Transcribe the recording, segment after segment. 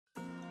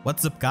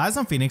What's up guys,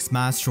 I'm Phoenix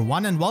Master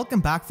 1 and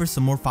welcome back for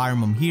some more Fire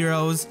Emblem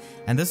Heroes,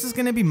 and this is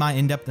going to be my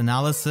in-depth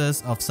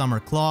analysis of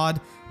Summer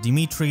Claude,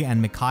 Dimitri and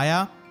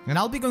Micaiah, and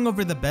I'll be going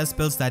over the best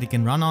builds that you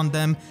can run on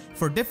them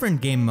for different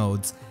game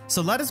modes.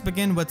 So let us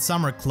begin with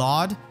Summer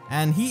Claude,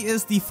 and he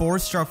is the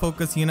 4-star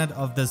focus unit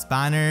of this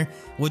banner,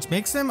 which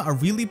makes him a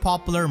really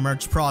popular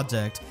merch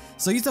project.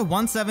 So he's a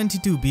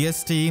 172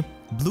 BST,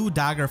 blue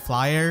dagger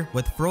flyer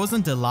with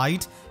Frozen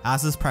Delight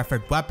as his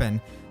preferred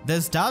weapon.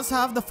 This does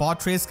have the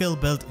Fortress skill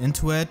built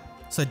into it,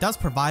 so it does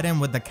provide him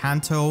with the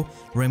Canto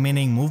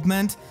remaining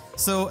movement.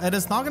 So it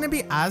is not going to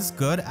be as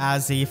good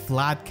as a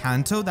flat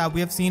Canto that we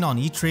have seen on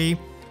E3.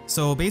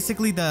 So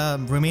basically the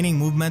remaining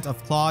movement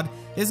of Claude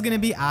is going to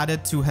be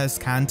added to his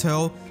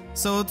Canto.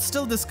 So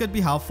still this could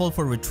be helpful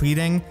for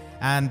retreating,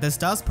 and this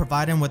does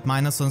provide him with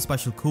 -1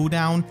 special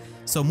cooldown.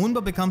 So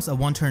Moonbow becomes a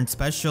 1-turn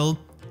special,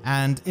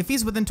 and if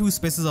he's within 2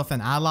 spaces of an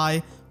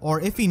ally, or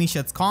if he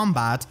initiates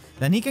combat,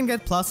 then he can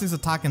get +6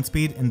 attack and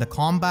speed in the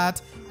combat,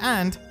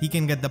 and he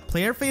can get the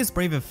player phase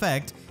brave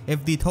effect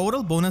if the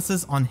total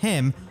bonuses on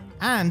him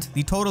and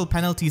the total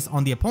penalties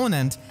on the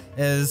opponent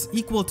is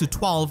equal to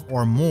 12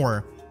 or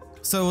more.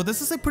 So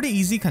this is a pretty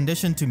easy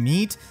condition to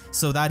meet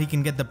so that he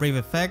can get the brave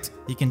effect.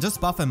 You can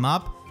just buff him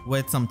up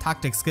with some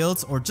tactic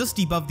skills or just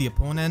debuff the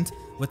opponent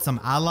with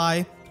some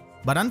ally.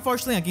 But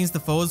unfortunately against the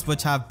foes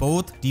which have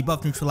both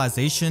debuff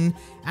neutralization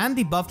and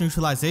debuff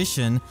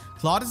neutralization,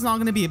 Claude is not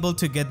going to be able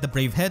to get the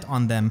brave hit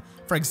on them.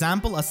 For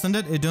example,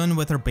 Ascended Idun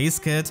with her base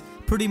kit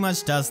pretty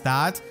much does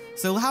that,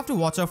 so you'll have to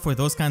watch out for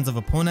those kinds of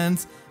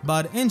opponents,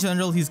 but in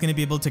general he's going to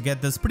be able to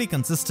get this pretty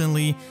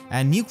consistently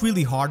and nuke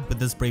really hard with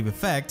this brave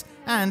effect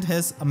and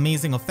his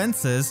amazing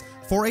offenses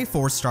for a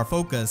 4-star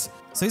focus.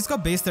 So he's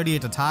got base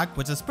 38 attack,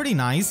 which is pretty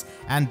nice,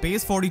 and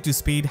base 42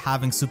 speed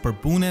having super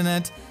boon in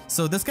it,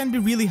 so this can be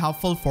really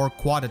helpful for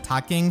quad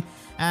attacking.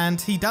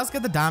 And he does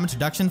get the damage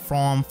reduction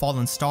from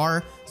Fallen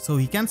Star, so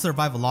he can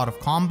survive a lot of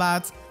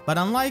combats, but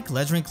unlike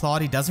Legendary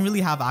Claude, he doesn't really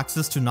have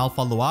access to null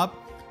follow-up,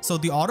 so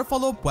the auto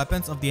follow-up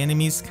weapons of the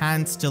enemies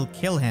can still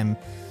kill him.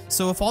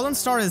 So Fallen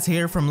Star is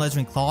here from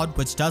Legendary Claude,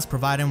 which does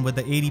provide him with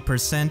the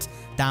 80%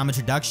 damage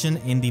reduction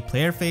in the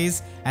player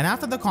phase, and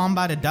after the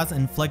combat it does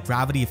inflict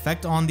gravity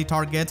effect on the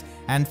target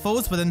and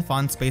foes within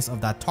fun space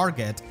of that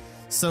target.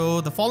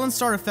 So the Fallen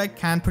Star effect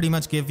can pretty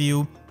much give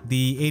you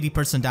the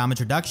 80% damage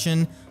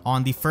reduction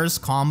on the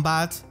first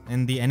combat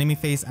in the enemy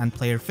phase and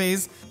player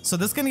phase, so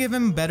this can give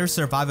him better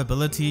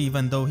survivability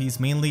even though he's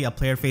mainly a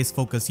player phase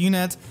focus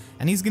unit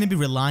and he's going to be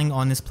relying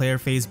on his player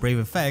phase brave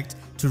effect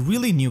to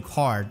really nuke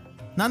hard.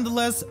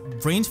 Nonetheless,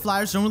 range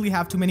flyers don't really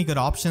have too many good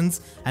options,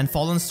 and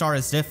Fallen Star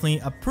is definitely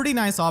a pretty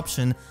nice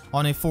option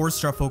on a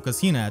 4-star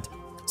focus unit.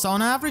 So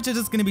on average it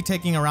is going to be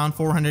taking around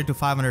 400 to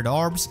 500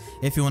 orbs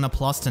if you want to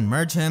 +10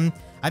 merge him.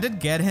 I did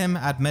get him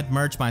at mid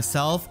merge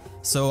myself,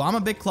 so I'm a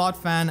big Claude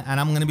fan and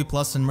I'm going to be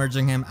 +10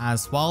 merging him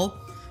as well.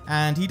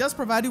 And he does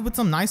provide you with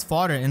some nice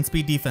fodder in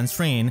speed defense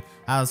train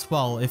as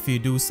well if you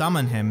do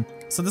summon him,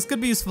 so this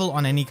could be useful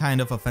on any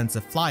kind of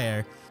offensive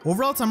flyer.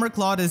 Overall, Summer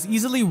Claude is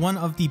easily one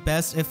of the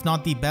best, if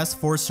not the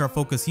best 4-star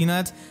focus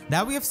unit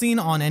that we have seen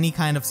on any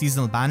kind of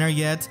seasonal banner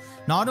yet.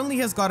 Not only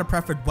has got a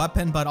preferred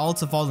weapon but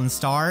also Fallen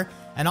Star,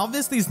 and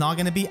obviously he's not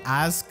going to be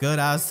as good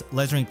as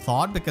Legendary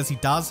Claude because he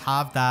does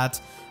have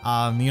that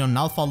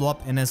null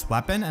follow-up in his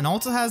weapon and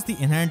also has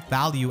the inherent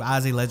value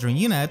as a legendary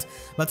unit,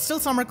 but still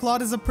Summer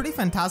Claude is a pretty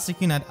fantastic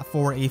unit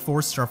for a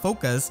 4-star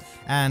focus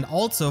and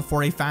also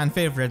for a fan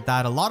favorite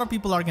that a lot of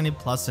people are going to be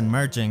 +10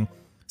 merging.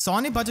 So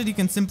on a budget you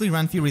can simply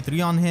run Fury 3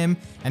 on him,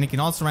 and you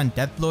can also run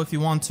Death Blow if you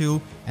want to,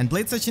 and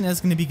Blade Session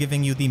is going to be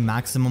giving you the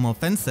maximum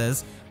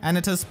offenses, and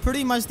it is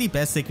pretty much the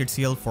best Sacred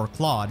Seal for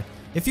Claude.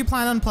 If you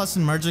plan on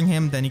 +10 merging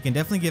him, then you can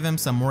definitely give him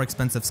some more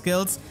expensive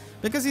skills,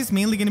 because he's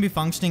mainly going to be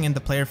functioning in the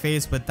player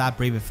phase with that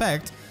brave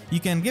effect. You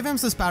can give him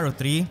Sparrow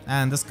 3,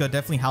 and this could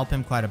definitely help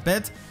him quite a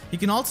bit. You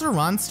can also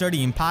run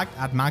Sturdy Impact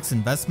at max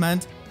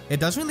investment. It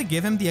doesn't really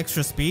give him the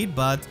extra speed,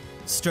 but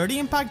Sturdy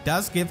Impact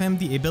does give him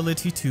the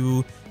ability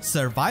to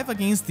survive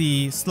against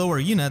the slower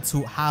units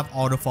who have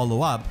auto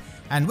follow up,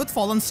 and with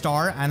Fallen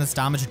Star and his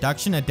damage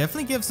reduction it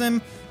definitely gives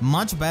him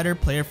much better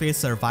player phase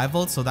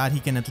survival so that he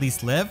can at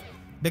least live,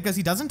 because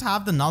he doesn't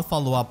have the null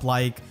follow up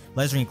like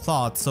Legendary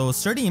Claude, so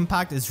Sturdy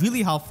Impact is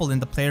really helpful in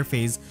the player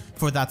phase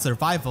for that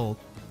survival.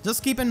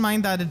 Just keep in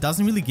mind that it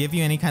doesn't really give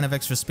you any kind of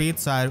extra speed,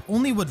 so I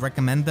only would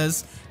recommend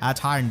this at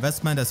higher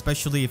investment,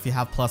 especially if you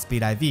have plus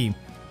speed IV.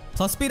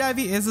 Plus speed IV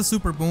is a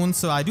super boon,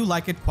 so I do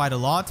like it quite a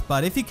lot,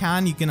 but if you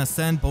can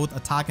ascend both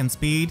attack and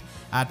speed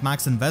at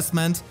max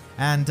investment,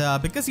 and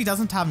because he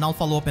doesn't have null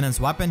follow up in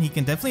his weapon, he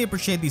can definitely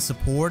appreciate the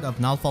support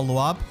of null follow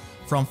up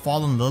from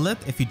Fallen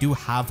Lilith if you do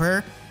have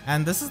her,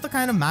 and this is the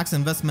kind of max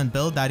investment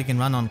build that you can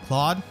run on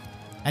Claude.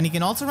 And you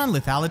can also run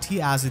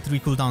Lethality as a 3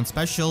 cooldown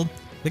special,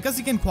 Because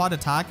he can quad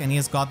attack and he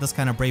has got this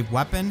kind of brave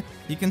weapon,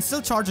 you can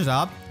still charge it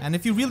up, and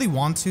if you really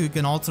want to, you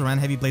can also run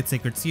Heavy Blade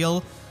Sacred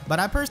Seal, but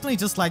I personally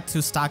just like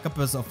to stack up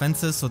his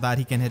offenses so that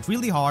he can hit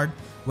really hard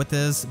with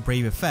his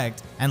brave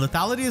effect, and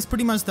lethality is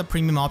pretty much the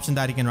premium option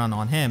that you can run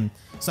on him.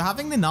 So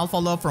having the null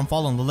follow-up from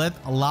Fallen Lilith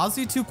allows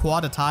you to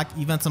quad attack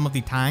even some of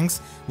the tanks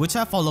which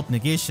have follow-up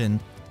negation,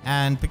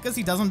 and because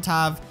he doesn't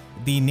have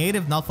the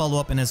native null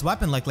follow-up in his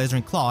weapon like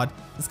Lasering Claude,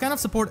 this kind of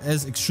support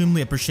is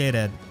extremely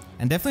appreciated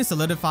and definitely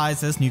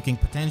solidifies his nuking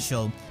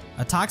potential.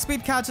 Attack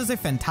Speed Catch is a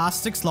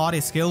fantastic slot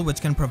A skill which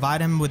can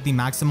provide him with the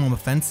maximum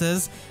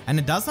offenses, and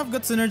it does have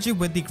good synergy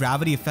with the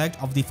gravity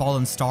effect of the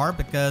Fallen Star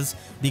because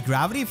the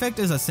gravity effect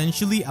is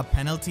essentially a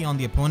penalty on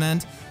the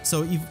opponent,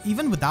 so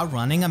even without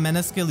running a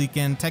menace skill, you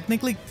can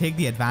technically take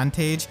the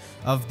advantage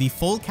of the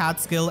full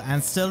cat skill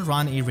and still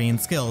run a rain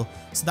skill.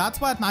 So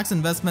that's why at max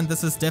investment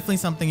this is definitely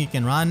something you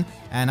can run,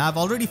 and I've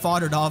already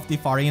foddered off the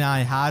Farina I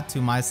had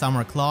to my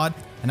Summer Claude,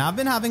 and I've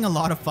been having a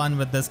lot of fun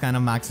with this kind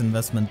of max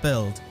investment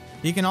build.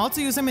 You can also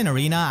use him in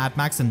Arena at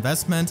max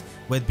investment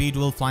with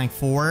B-Duel Flying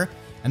 4,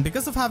 and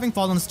because of having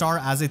Fallen Star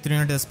as a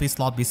 300 SP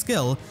slot B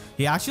skill,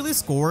 he actually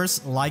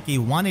scores like a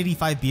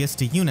 185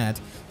 BST unit,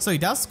 so he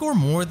does score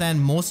more than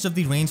most of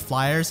the ranged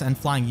flyers and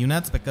flying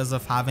units because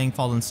of having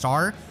Fallen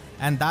Star,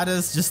 and that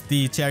is just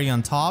the cherry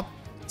on top.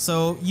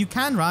 So you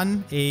can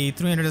run a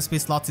 300 SP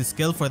slot C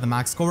skill for the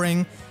max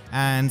scoring,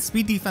 and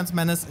Speed Defense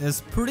Menace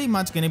is pretty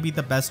much going to be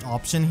the best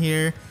option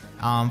here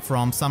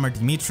from Summer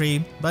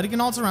Dimitri, but you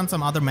can also run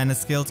some other menace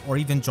skills or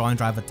even join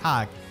drive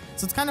attack.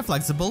 So it's kind of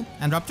flexible,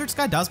 and Ruptured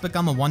Sky does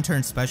become a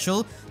one-turn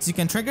special, so you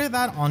can trigger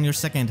that on your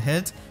second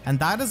hit, and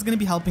that is going to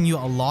be helping you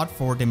a lot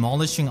for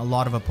demolishing a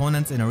lot of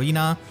opponents in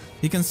Arena.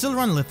 You can still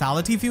run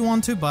Lethality if you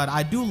want to, but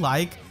I do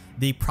like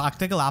the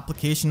practical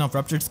application of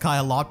Ruptured Sky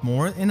a lot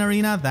more in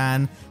Arena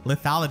than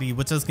Lethality,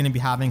 which is going to be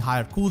having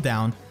higher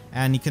cooldown,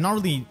 and you cannot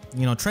really,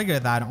 trigger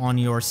that on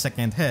your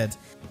second hit.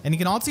 And you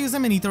can also use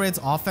him in Aether Raids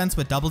offense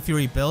with Double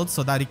Fury builds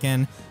so that you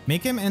can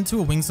make him into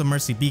a Wings of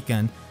Mercy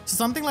beacon. So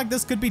something like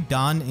this could be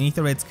done in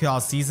Aether Raids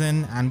Chaos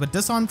Season, and with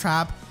Disarm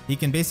Trap, you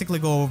can basically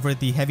go over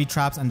the heavy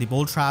traps and the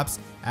bolt traps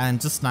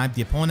and just snipe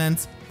the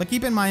opponents. But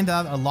keep in mind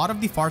that a lot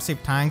of the far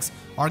safe tanks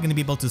are going to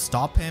be able to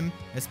stop him,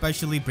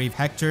 especially Brave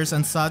Hectors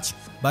and such.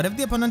 But if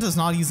the opponent is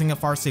not using a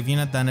far safe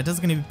unit, then it is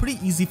going to be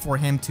pretty easy for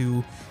him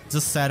to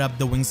just set up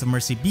the Wings of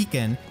Mercy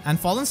beacon. And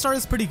Fallen Star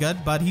is pretty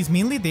good, but he's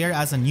mainly there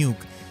as a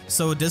nuke.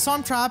 So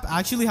Disarm Trap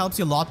actually helps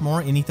you a lot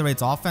more in Aether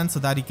Raids offense so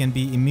that you can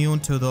be immune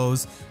to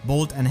those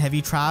bolt and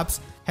heavy traps.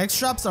 Hex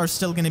traps are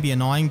still going to be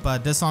annoying,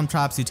 but Disarm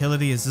Trap's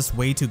utility is just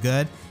way too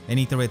good in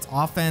Aether Raids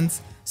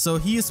offense. So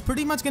he is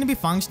pretty much going to be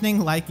functioning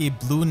like a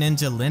blue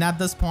Ninja Lin at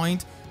this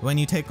point when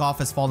you take off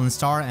his Fallen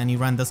Star and you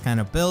run this kind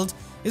of build.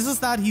 It's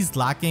just that he's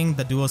lacking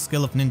the duo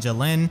skill of Ninja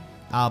Lin,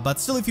 but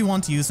still if you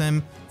want to use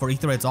him for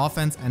Aether Raids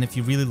offense and if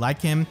you really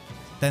like him,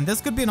 then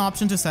this could be an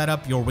option to set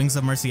up your Wings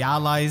of Mercy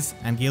allies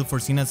and Gale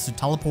Force units to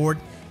teleport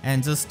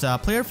and just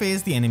player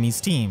phase the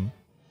enemy's team.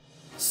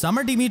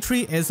 Summer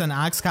Dimitri is an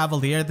Axe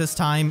Cavalier this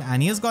time,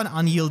 and he has got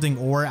Unyielding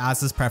Ore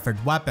as his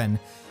preferred weapon.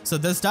 So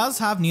this does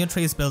have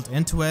Neotrace built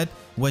into it,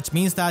 which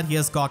means that he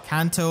has got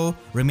Canto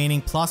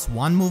remaining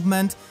 +1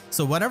 movement.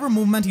 So whatever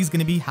movement he's going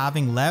to be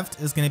having left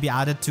is going to be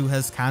added to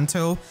his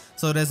Canto.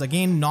 So it is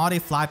again not a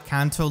flat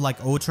Canto like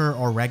Otter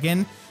or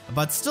Regan,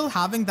 but still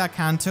having that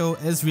Canto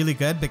is really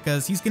good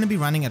because he's going to be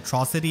running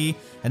Atrocity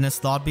in his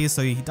slot base,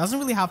 so he doesn't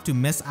really have to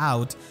miss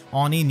out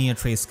on a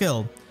Neotrace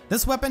skill.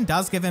 This weapon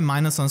does give him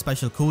 -1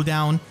 special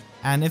cooldown,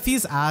 and if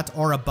he's at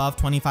or above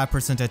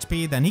 25%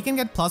 HP, then he can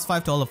get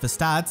 +5 to all of his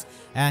stats,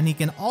 and he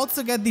can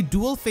also get the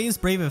dual phase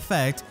Brave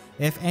effect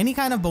if any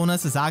kind of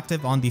bonus is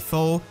active on the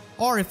foe,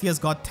 or if he has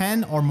got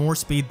 10 or more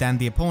speed than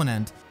the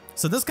opponent.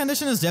 So this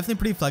condition is definitely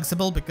pretty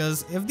flexible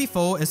because if the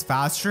foe is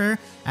faster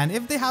and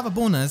if they have a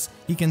bonus,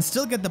 he can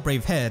still get the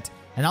Brave hit,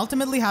 and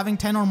ultimately having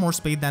 10 or more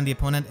speed than the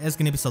opponent is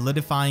going to be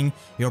solidifying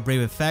your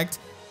Brave effect.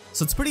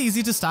 So it's pretty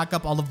easy to stack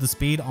up all of the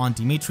speed on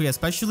Dimitri,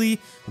 especially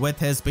with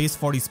his base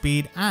 40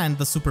 speed and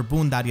the super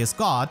boon that he has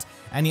got,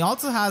 and he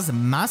also has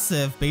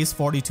massive base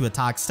 42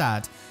 attack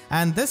stat.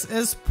 And this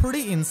is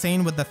pretty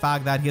insane with the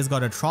fact that he has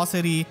got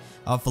Atrocity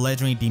of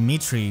legendary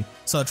Dimitri.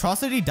 So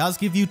Atrocity does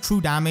give you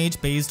true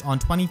damage based on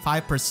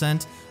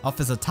 25% of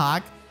his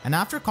attack, and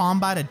after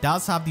combat it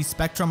does have the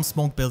Spectrum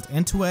Smoke built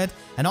into it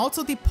and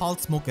also the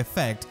Pulse Smoke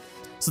effect.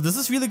 So this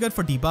is really good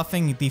for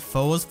debuffing the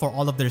foes for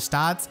all of their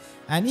stats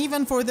and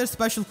even for their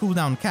special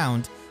cooldown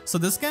count. So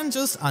this can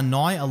just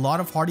annoy a lot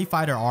of Hardy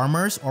Fighter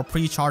armors or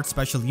pre-charged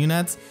special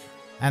units,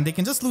 and they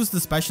can just lose the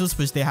specials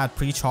which they had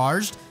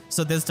pre-charged.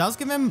 So this does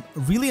give him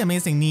really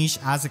amazing niche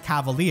as a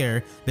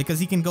Cavalier because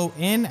he can go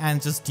in and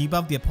just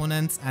debuff the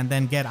opponents and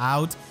then get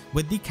out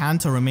with the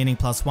Canto remaining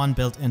 +1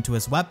 built into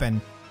his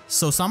weapon.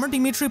 So Summer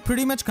Dimitri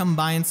pretty much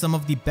combines some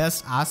of the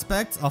best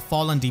aspects of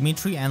Fallen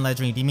Dimitri and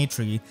Legendary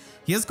Dimitri.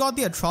 He has got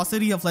the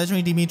Atrocity of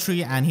Legendary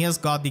Dimitri and he has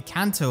got the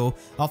Canto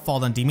of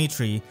Fallen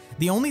Dimitri.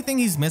 The only thing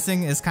he's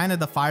missing is kind of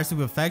the Fire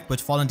Sweep effect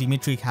which Fallen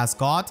Dimitri has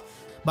got,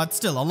 But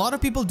still, a lot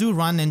of people do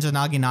run Ninja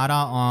Naginata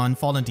on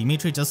Fallen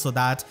Dimitri just so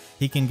that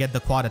he can get the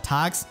quad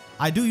attacks.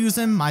 I do use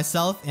him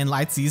myself in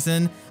light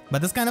season,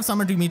 but this kind of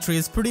Summer Dimitri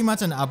is pretty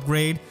much an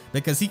upgrade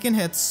because he can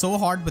hit so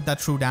hard with that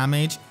true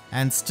damage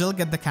and still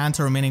get the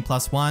counter remaining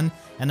 +1,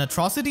 and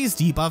Atrocity's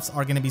debuffs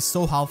are going to be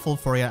so helpful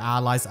for your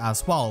allies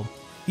as well.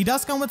 He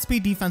does come with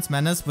Speed Defense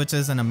Menace, which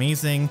is an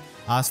amazing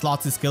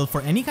slotsy skill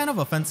for any kind of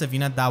offensive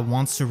unit that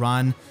wants to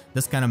run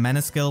this kind of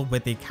Menace skill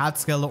with a Cat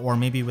skill or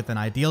maybe with an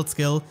Ideal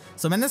skill.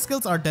 So Menace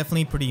skills are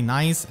definitely pretty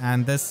nice,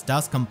 and this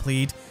does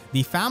complete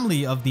the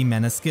family of the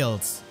Menace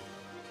skills.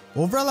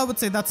 Overall, I would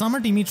say that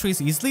Summer Dimitri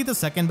is easily the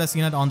second best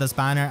unit on this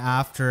banner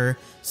after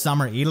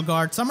Summer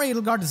Edelgard. Summer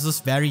Edelgard is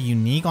just very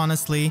unique,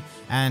 honestly,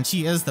 and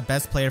she is the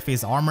best player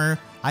phase armor.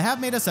 I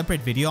have made a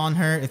separate video on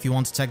her if you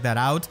want to check that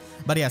out.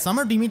 But yeah,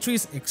 Summer Dimitri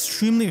is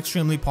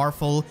extremely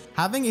powerful,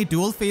 having a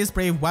dual phase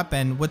brave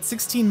weapon with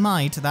 16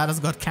 might that has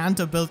got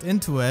Canto built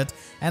into it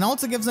and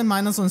also gives him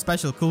 -1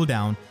 special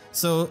cooldown.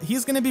 So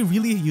he's going to be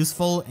really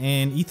useful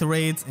in Aether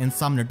Raids, in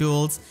Summoner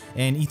Duels,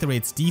 in Aether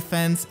Raids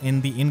defense,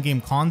 in the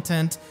in-game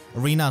content,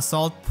 Arena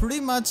Assault, pretty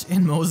much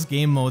in most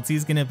game modes.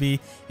 He's going to be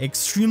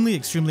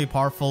extremely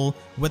powerful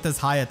with his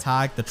high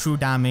attack, the true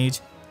damage,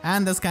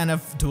 and this kind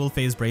of dual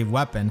phase brave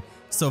weapon.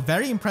 So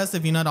very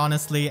impressive unit,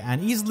 honestly,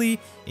 and easily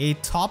a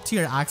top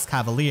tier Axe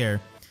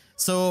Cavalier.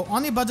 So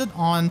on a budget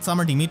on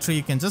Summer Dimitri,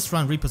 you can just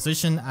run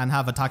Reposition and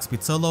have attack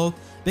speed solo,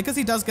 because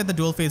he does get the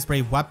dual phase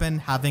brave weapon.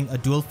 Having a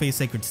dual phase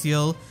Sacred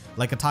Seal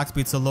like attack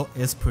speed solo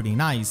is pretty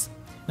nice.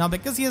 Now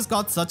because he has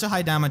got such a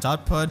high damage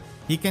output,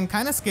 he can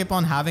kind of skip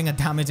on having a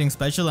damaging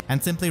special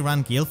and simply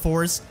run Gale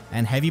Force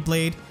and Heavy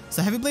Blade.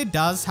 So Heavy Blade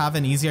does have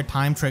an easier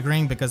time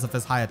triggering because of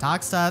his high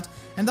attack stat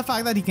and the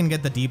fact that he can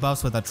get the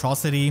debuffs with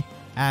Atrocity.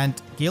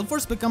 And Gale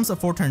Force becomes a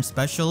 4-turn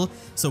special,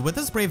 so with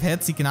his brave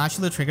hits he can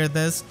actually trigger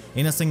this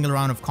in a single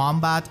round of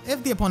combat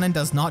if the opponent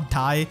does not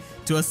die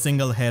to a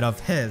single hit of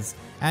his.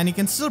 And he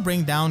can still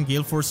bring down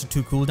Gale Force to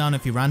 2 cooldown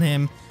if you run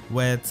him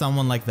with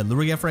someone like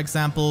Valuria, for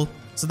example,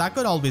 so that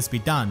could always be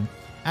done.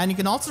 And you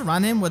can also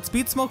run him with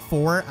Speed Smoke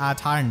 4 at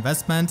higher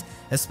investment,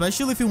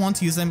 especially if you want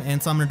to use him in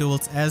Summoner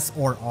Duels S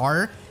or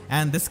R,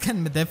 and this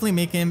can definitely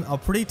make him a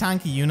pretty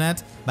tanky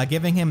unit by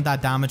giving him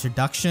that damage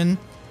reduction.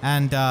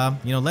 And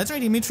you know, Legendary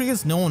Dimitri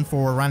is known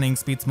for running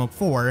Speed Smoke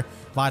 4,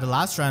 Vital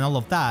Astra and all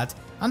of that.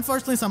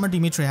 Unfortunately, Summer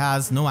Dimitri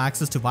has no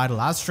access to Vital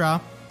Astra,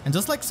 and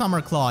just like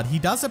Summer Claude, he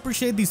does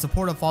appreciate the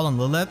support of Fallen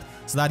Lilith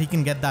so that he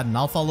can get that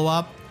null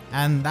follow-up.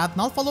 And that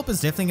null follow-up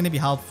is definitely going to be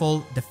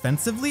helpful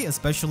defensively,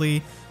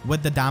 especially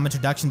with the damage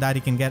reduction that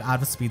he can get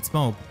out of Speed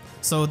Smoke.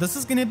 So this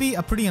is going to be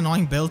a pretty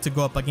annoying build to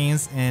go up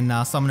against in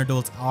Summoner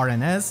Duels R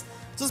and S,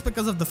 just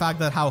because of the fact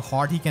that how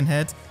hard he can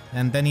hit,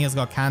 and then he has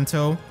got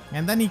Canto,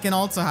 and then he can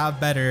also have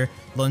better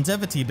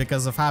longevity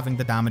because of having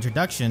the damage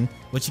reduction,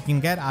 which he can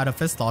get out of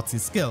his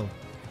Thoughtseize skill.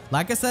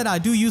 Like I said, I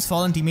do use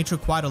Fallen Dimitri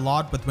quite a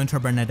lot with Winter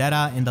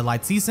Bernadetta in the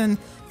light season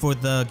for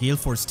the Gale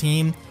Force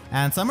team,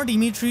 and Summer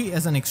Dimitri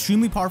is an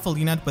extremely powerful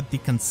unit with the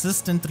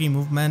consistent 3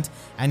 movement,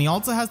 and he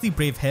also has the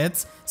brave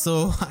hits,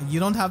 so you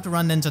don't have to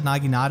run Ninja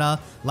Naginata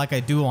like I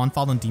do on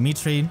Fallen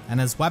Dimitri, and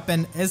his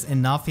weapon is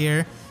enough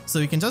here. So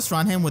you can just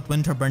run him with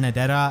Winter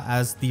Bernadetta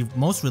as the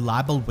most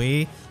reliable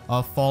way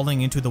of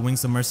falling into the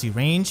Wings of Mercy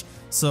range.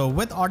 So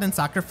with Ardent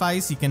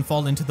Sacrifice, you can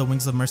fall into the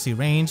Wings of Mercy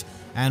range,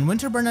 and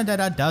Winter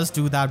Bernadetta does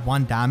do that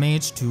 1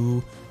 damage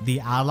to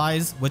the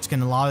allies, which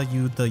can allow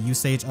you the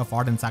usage of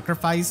Ardent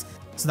Sacrifice.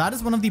 So that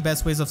is one of the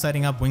best ways of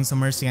setting up Wings of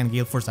Mercy and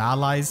Gale Force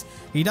allies.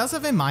 He does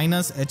have a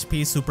minus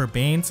HP Super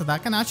Bane, so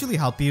that can actually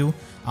help you.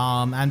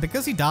 And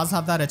because he does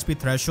have that HP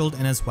threshold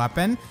in his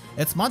weapon,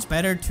 it's much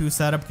better to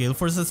set up Gale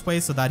Force this way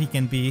so that he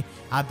can be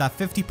at that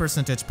 50%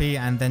 HP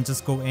and then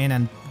just go in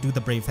and do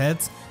the brave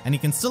hits, and he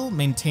can still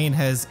maintain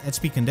his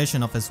HP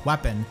condition of his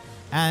weapon.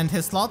 And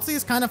his Slotsy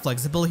is kind of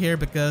flexible here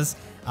because,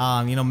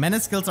 you know,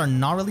 Menace skills are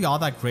not really all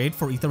that great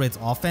for Aether Raids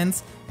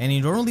offense, and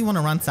you don't really want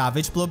to run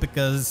Savage Blow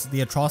because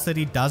the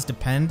Atrocity does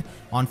depend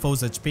on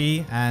foes'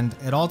 HP, and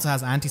it also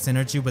has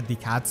anti-synergy with the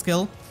Cat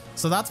skill.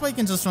 So that's why you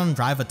can just run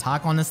Drive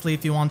Attack, honestly,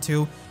 if you want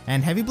to.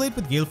 And Heavy Blade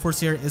with Gale Force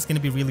here is going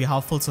to be really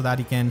helpful so that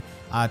he can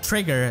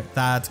trigger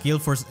that Gale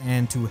Force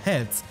into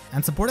hits.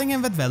 And supporting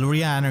him with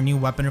Valuria and her new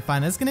weapon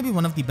refine is going to be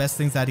one of the best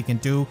things that he can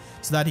do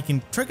so that he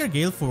can trigger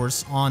Gale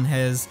Force on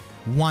his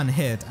 1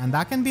 hit. And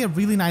that can be a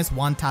really nice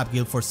 1-tap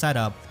Gale Force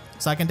setup.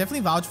 So I can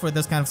definitely vouch for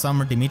this kind of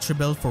Summer Dimitri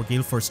build for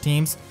Gale Force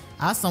teams.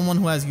 As someone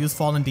who has used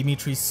Fallen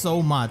Dimitri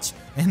so much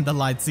in the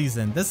light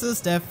season, this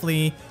is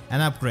definitely an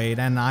upgrade,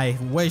 and I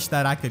wish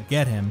that I could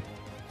get him.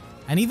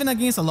 And even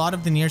against a lot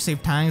of the near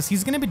safe tanks,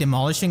 he's going to be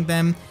demolishing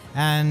them.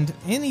 And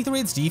in Aether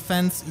Raids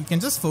defense, you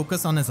can just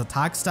focus on his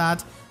attack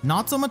stat,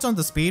 not so much on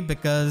the speed,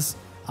 because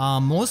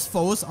most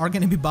foes are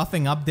going to be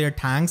buffing up their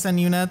tanks and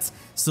units,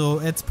 so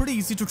it's pretty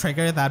easy to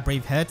trigger that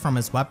brave hit from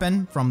his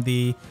weapon from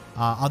the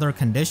other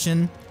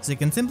condition. So you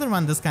can simply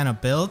run this kind of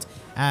build,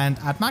 and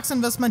at max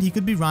investment he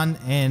could be run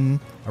in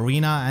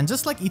Arena, and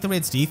just like Aether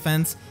Raids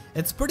defense,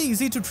 it's pretty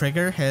easy to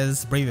trigger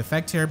his Brave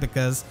effect here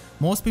because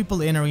most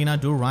people in Arena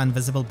do run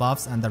visible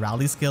buffs and the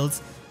rally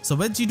skills. So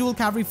with G-Dual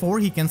Cavalry 4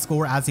 he can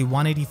score as a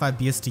 185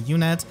 BST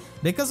unit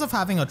because of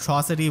having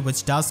Atrocity,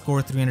 which does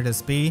score 300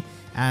 SP,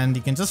 and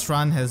you can just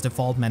run his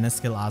default menace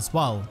skill as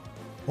well.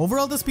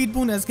 Overall, the speed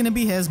boon is going to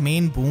be his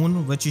main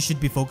boon, which you should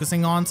be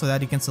focusing on so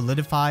that he can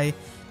solidify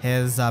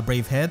his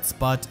brave hits.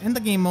 But in the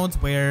game modes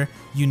where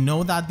you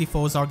know that the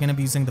foes are going to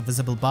be using the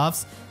visible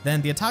buffs,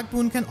 then the attack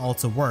boon can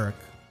also work.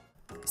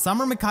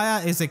 Summer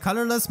Micaiah is a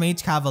colorless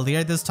mage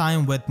cavalier this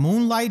time with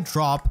Moonlight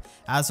Drop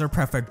as her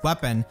preferred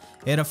weapon.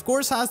 It of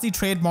course has the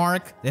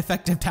trademark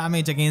effective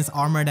damage against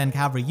armored and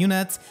cavalry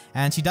units,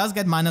 and she does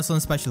get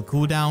 -1 special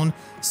cooldown,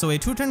 so a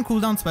 2-turn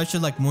cooldown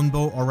special like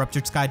Moonbow or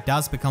Ruptured Sky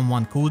does become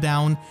 1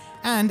 cooldown,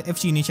 and if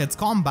she initiates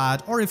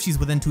combat or if she's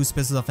within 2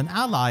 spaces of an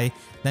ally,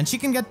 then she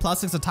can get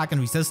 +6 attack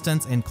and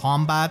resistance in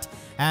combat,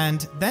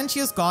 and then she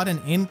has got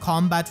an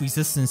in-combat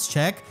resistance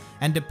check,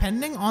 and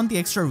depending on the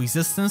extra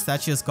resistance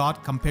that she has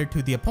got compared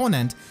to the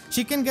opponent,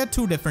 she can get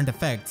 2 different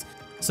effects.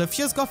 So if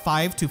she has got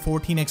 5 to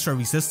 14 extra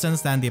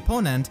resistance than the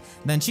opponent,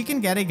 then she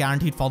can get a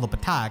guaranteed follow-up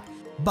attack.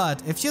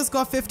 But if she has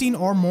got 15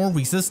 or more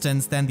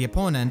resistance than the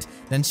opponent,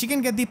 then she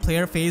can get the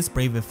player phase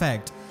Brave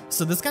effect.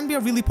 So this can be a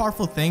really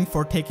powerful thing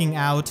for taking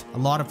out a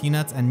lot of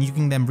units and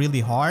nuking them really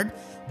hard.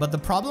 But the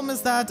problem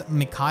is that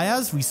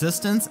Micaiah's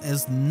resistance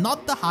is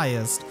not the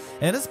highest.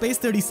 It is base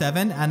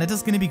 37 and it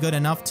is going to be good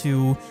enough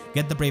to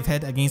get the brave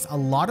hit against a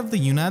lot of the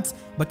units.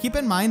 But keep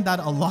in mind that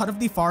a lot of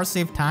the far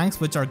safe tanks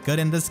which are good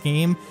in this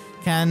game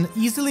can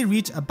easily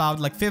reach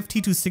about like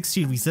 50 to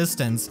 60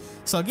 resistance.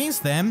 So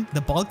against them, the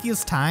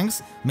bulkiest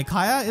tanks,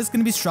 Micaiah is going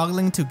to be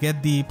struggling to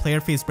get the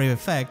player phase brave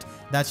effect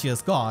that she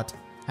has got.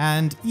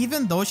 And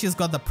even though she's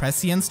got the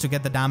prescience to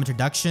get the damage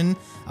reduction,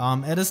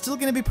 it is still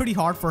going to be pretty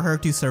hard for her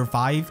to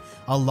survive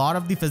a lot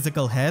of the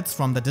physical hits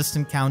from the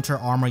distant counter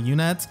armor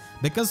units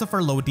because of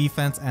her low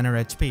defense and her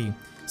HP.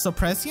 So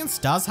prescience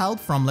does help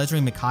from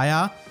legendary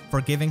Micaiah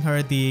for giving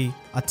her the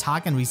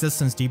attack and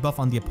resistance debuff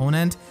on the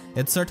opponent.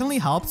 It certainly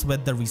helps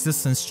with the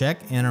resistance check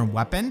in her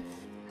weapon,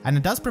 and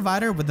it does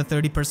provide her with the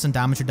 30%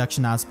 damage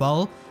reduction as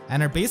well.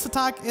 And her base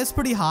attack is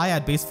pretty high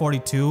at base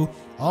 42,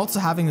 also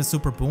having the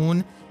super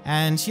boon.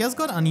 And she has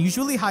got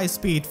unusually high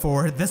speed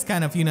for this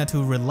kind of unit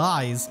who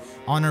relies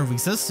on her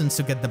resistance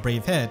to get the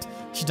brave hit.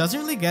 She doesn't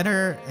really get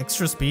her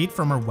extra speed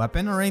from her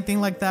weapon or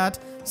anything like that,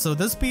 so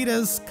this speed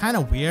is kind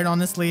of weird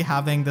honestly,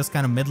 having this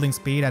kind of middling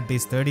speed at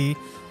base 30.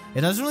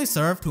 It doesn't really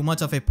serve too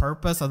much of a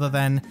purpose other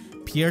than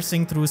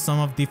piercing through some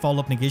of the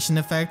follow-up negation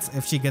effects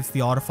if she gets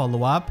the auto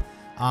follow-up.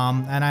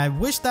 And I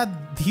wish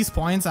that these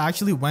points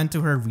actually went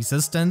to her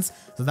resistance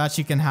so that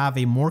she can have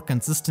a more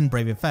consistent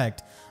brave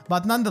effect.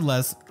 But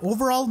nonetheless,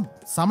 overall,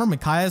 Summer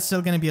Micaiah is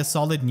still going to be a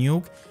solid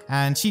nuke,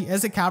 and she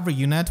is a cavalry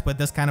unit with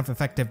this kind of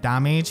effective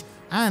damage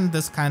and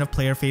this kind of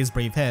player phase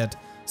brave hit.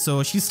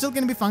 So she's still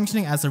going to be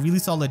functioning as a really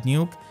solid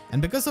nuke,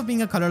 and because of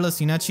being a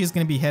colorless unit, she's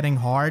going to be hitting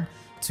hard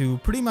to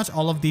pretty much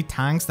all of the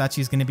tanks that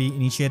she's going to be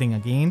initiating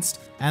against.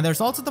 And there's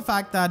also the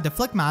fact that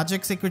Deflect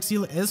Magic Sacred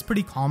Seal is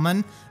pretty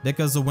common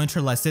because of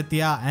Winter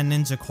Lysithea and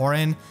Ninja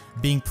Korin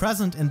being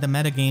present in the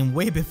metagame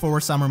way before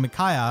Summer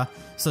Micaiah.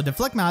 So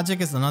Deflect Magic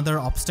is another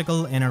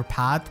obstacle in her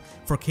path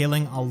for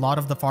killing a lot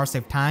of the far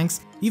safe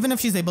tanks, even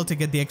if she's able to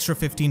get the extra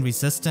 15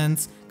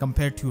 resistance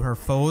compared to her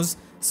foes.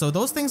 So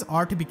those things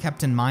are to be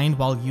kept in mind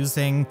while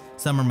using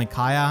Summer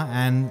Micaiah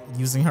and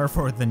using her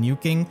for the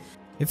nuking.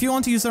 If you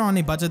want to use her on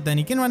a budget, then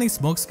you can run a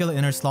smoke skill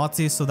in her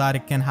slotsy so that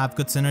it can have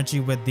good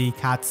synergy with the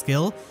cat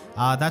skill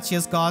that she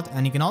has got,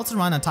 and you can also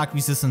run attack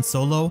resistance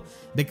solo,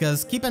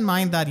 because keep in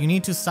mind that you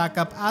need to stack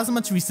up as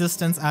much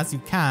resistance as you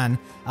can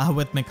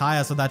with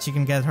Micaiah so that she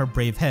can get her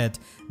brave hit.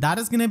 That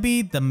is going to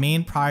be the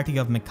main priority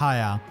of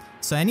Micaiah,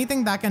 so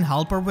anything that can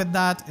help her with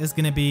that is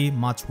going to be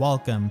much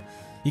welcome.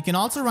 You can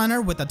also run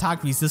her with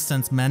attack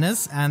resistance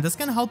menace, and this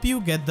can help you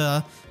get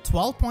the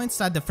 12-point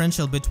stat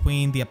differential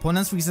between the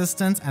opponent's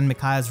resistance and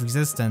Micaiah's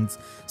resistance.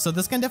 So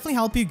this can definitely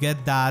help you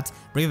get that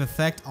brave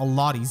effect a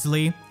lot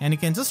easily, and you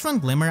can just run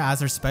Glimmer as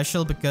her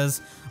special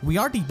because we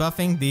are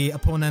debuffing the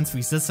opponent's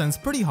resistance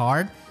pretty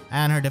hard,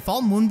 and her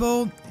default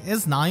Moonbow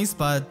is nice,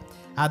 but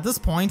at this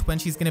point when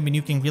she's going to be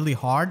nuking really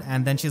hard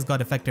and then she's got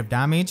effective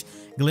damage,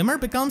 Glimmer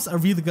becomes a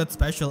really good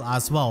special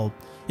as well.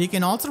 You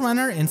can also run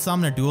her in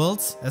Summoner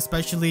Duels,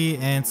 especially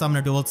in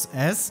Summoner Duels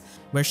S,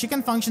 where she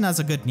can function as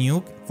a good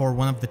nuke for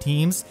one of the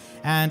teams.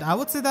 And I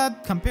would say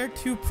that compared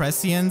to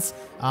Prescience,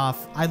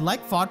 I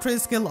like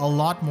Fortress skill a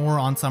lot more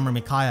on Summer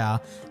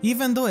Micaiah,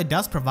 even though it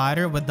does provide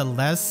her with the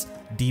less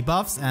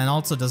debuffs and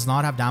also does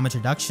not have damage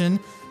reduction.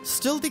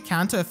 Still, the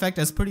Canto effect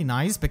is pretty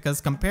nice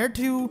because compared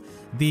to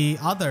the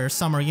other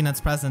summer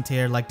units present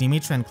here like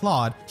Dimitri and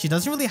Claude, she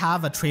doesn't really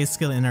have a trace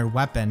skill in her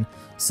weapon.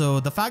 So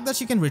the fact that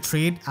she can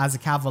retreat as a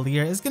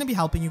Cavalier is going to be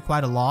helping you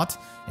quite a lot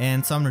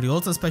in Summoner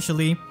Duels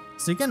especially.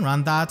 so you can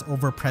run that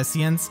over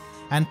Prescience.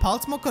 And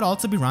Pulse Smoke could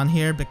also be run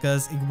here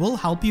because it will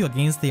help you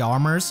against the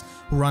armors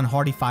who run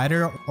Hardy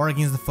Fighter or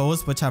against the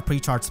foes which have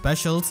pre-charged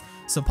specials.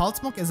 So Pulse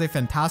Smoke is a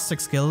fantastic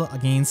skill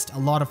against a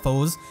lot of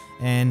foes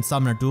in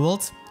Summoner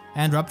Duels.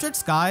 And Ruptured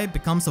Sky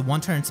becomes a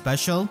one-turn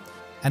special.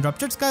 And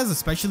Ruptured Sky is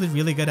especially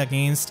really good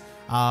against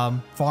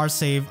Far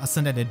Save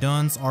Ascended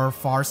Eduns or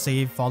Far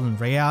Save Fallen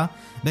Rhea,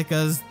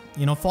 because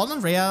you know,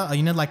 Fallen Rhea, a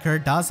unit like her,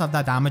 does have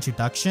that damage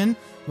reduction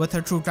with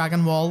her True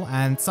Dragon Wall,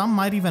 and some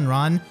might even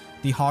run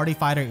the Hardy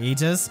Fighter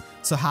Aegis,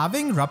 so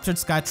having Ruptured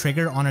Sky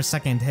trigger on her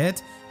second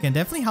hit can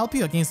definitely help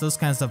you against those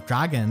kinds of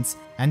dragons,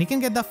 and you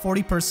can get that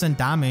 40%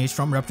 damage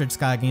from Ruptured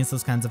Sky against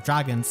those kinds of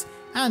dragons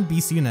and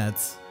beast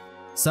units.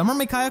 Summer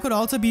Micaiah could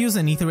also be used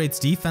in Aether Raids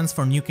defense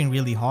for nuking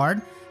really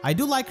hard. I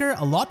do like her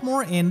a lot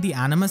more in the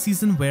Anima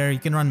season where you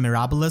can run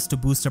Mirabilis to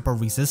boost up her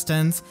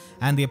resistance,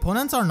 and the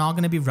opponents are not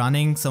going to be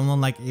running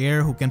someone like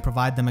Air who can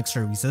provide them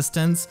extra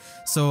resistance,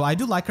 so I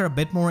do like her a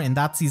bit more in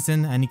that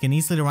season, and you can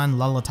easily run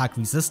Lull Attack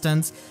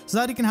Resistance so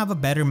that you can have a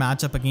better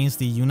matchup against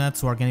the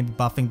units who are going to be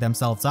buffing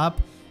themselves up.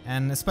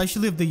 And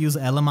especially if they use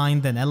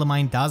Elamine, then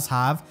Elamine does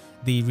have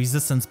the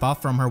resistance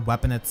buff from her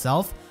weapon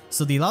itself,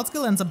 so the Lull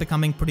skill ends up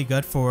becoming pretty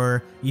good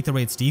for Aether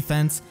Raids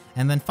defense.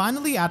 And then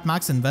finally, at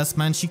max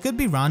investment, she could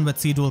be run with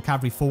Sea Duel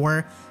Cavalry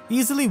 4,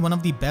 easily one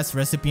of the best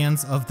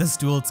recipients of this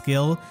dual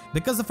skill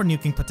because of her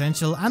nuking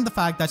potential and the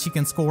fact that she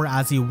can score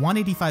as a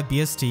 185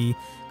 BST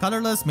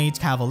Colorless Mage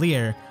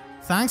Cavalier,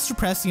 thanks to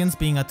Prescience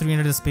being a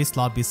 300 SP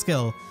slot B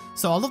skill.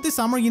 So all of the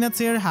summer units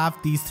here have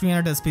these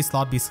 300 SP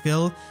slot B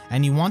skill,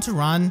 and you want to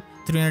run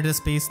 300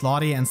 SP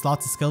slot A and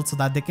slot C skill so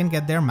that they can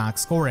get their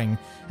max scoring.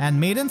 And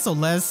Maiden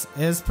Solace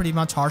is pretty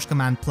much Harsh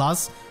Command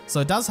Plus, so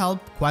it does help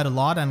quite a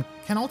lot and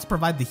can also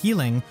provide the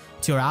healing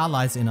to your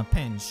allies in a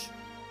pinch.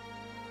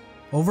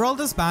 Overall,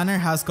 this banner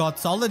has got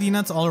solid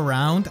units all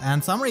around,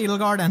 and Summer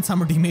Edelgard and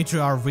Summer Dimitri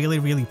are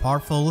really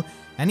powerful,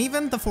 and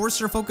even the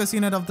 4-star focus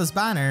unit of this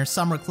banner,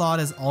 Summer Claude,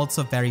 is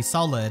also very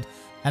solid.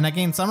 And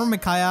again, Summer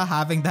Micaiah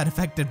having that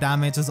effective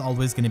damage is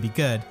always going to be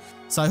good.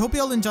 So I hope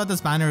you all enjoyed this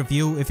banner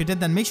review. If you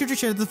did, then make sure to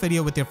share this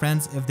video with your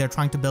friends if they're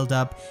trying to build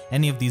up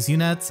any of these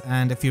units.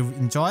 And if you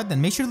enjoyed, then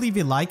make sure to leave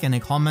a like and a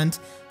comment.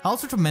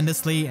 Helps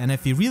tremendously. And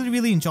if you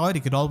really enjoyed,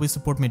 you could always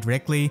support me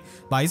directly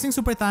by using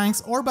super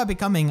thanks or by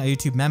becoming a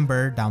YouTube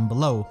member down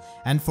below.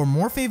 And for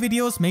more FEH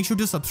videos, make sure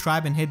to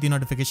subscribe and hit the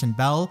notification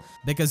bell,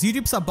 because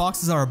YouTube sub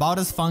boxes are about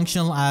as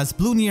functional as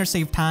blue near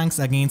save tanks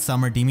against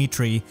Summer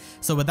Dimitri.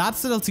 So with that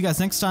said, I'll see you guys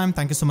next time.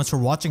 Thank you so much for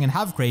watching and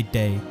have a great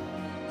day.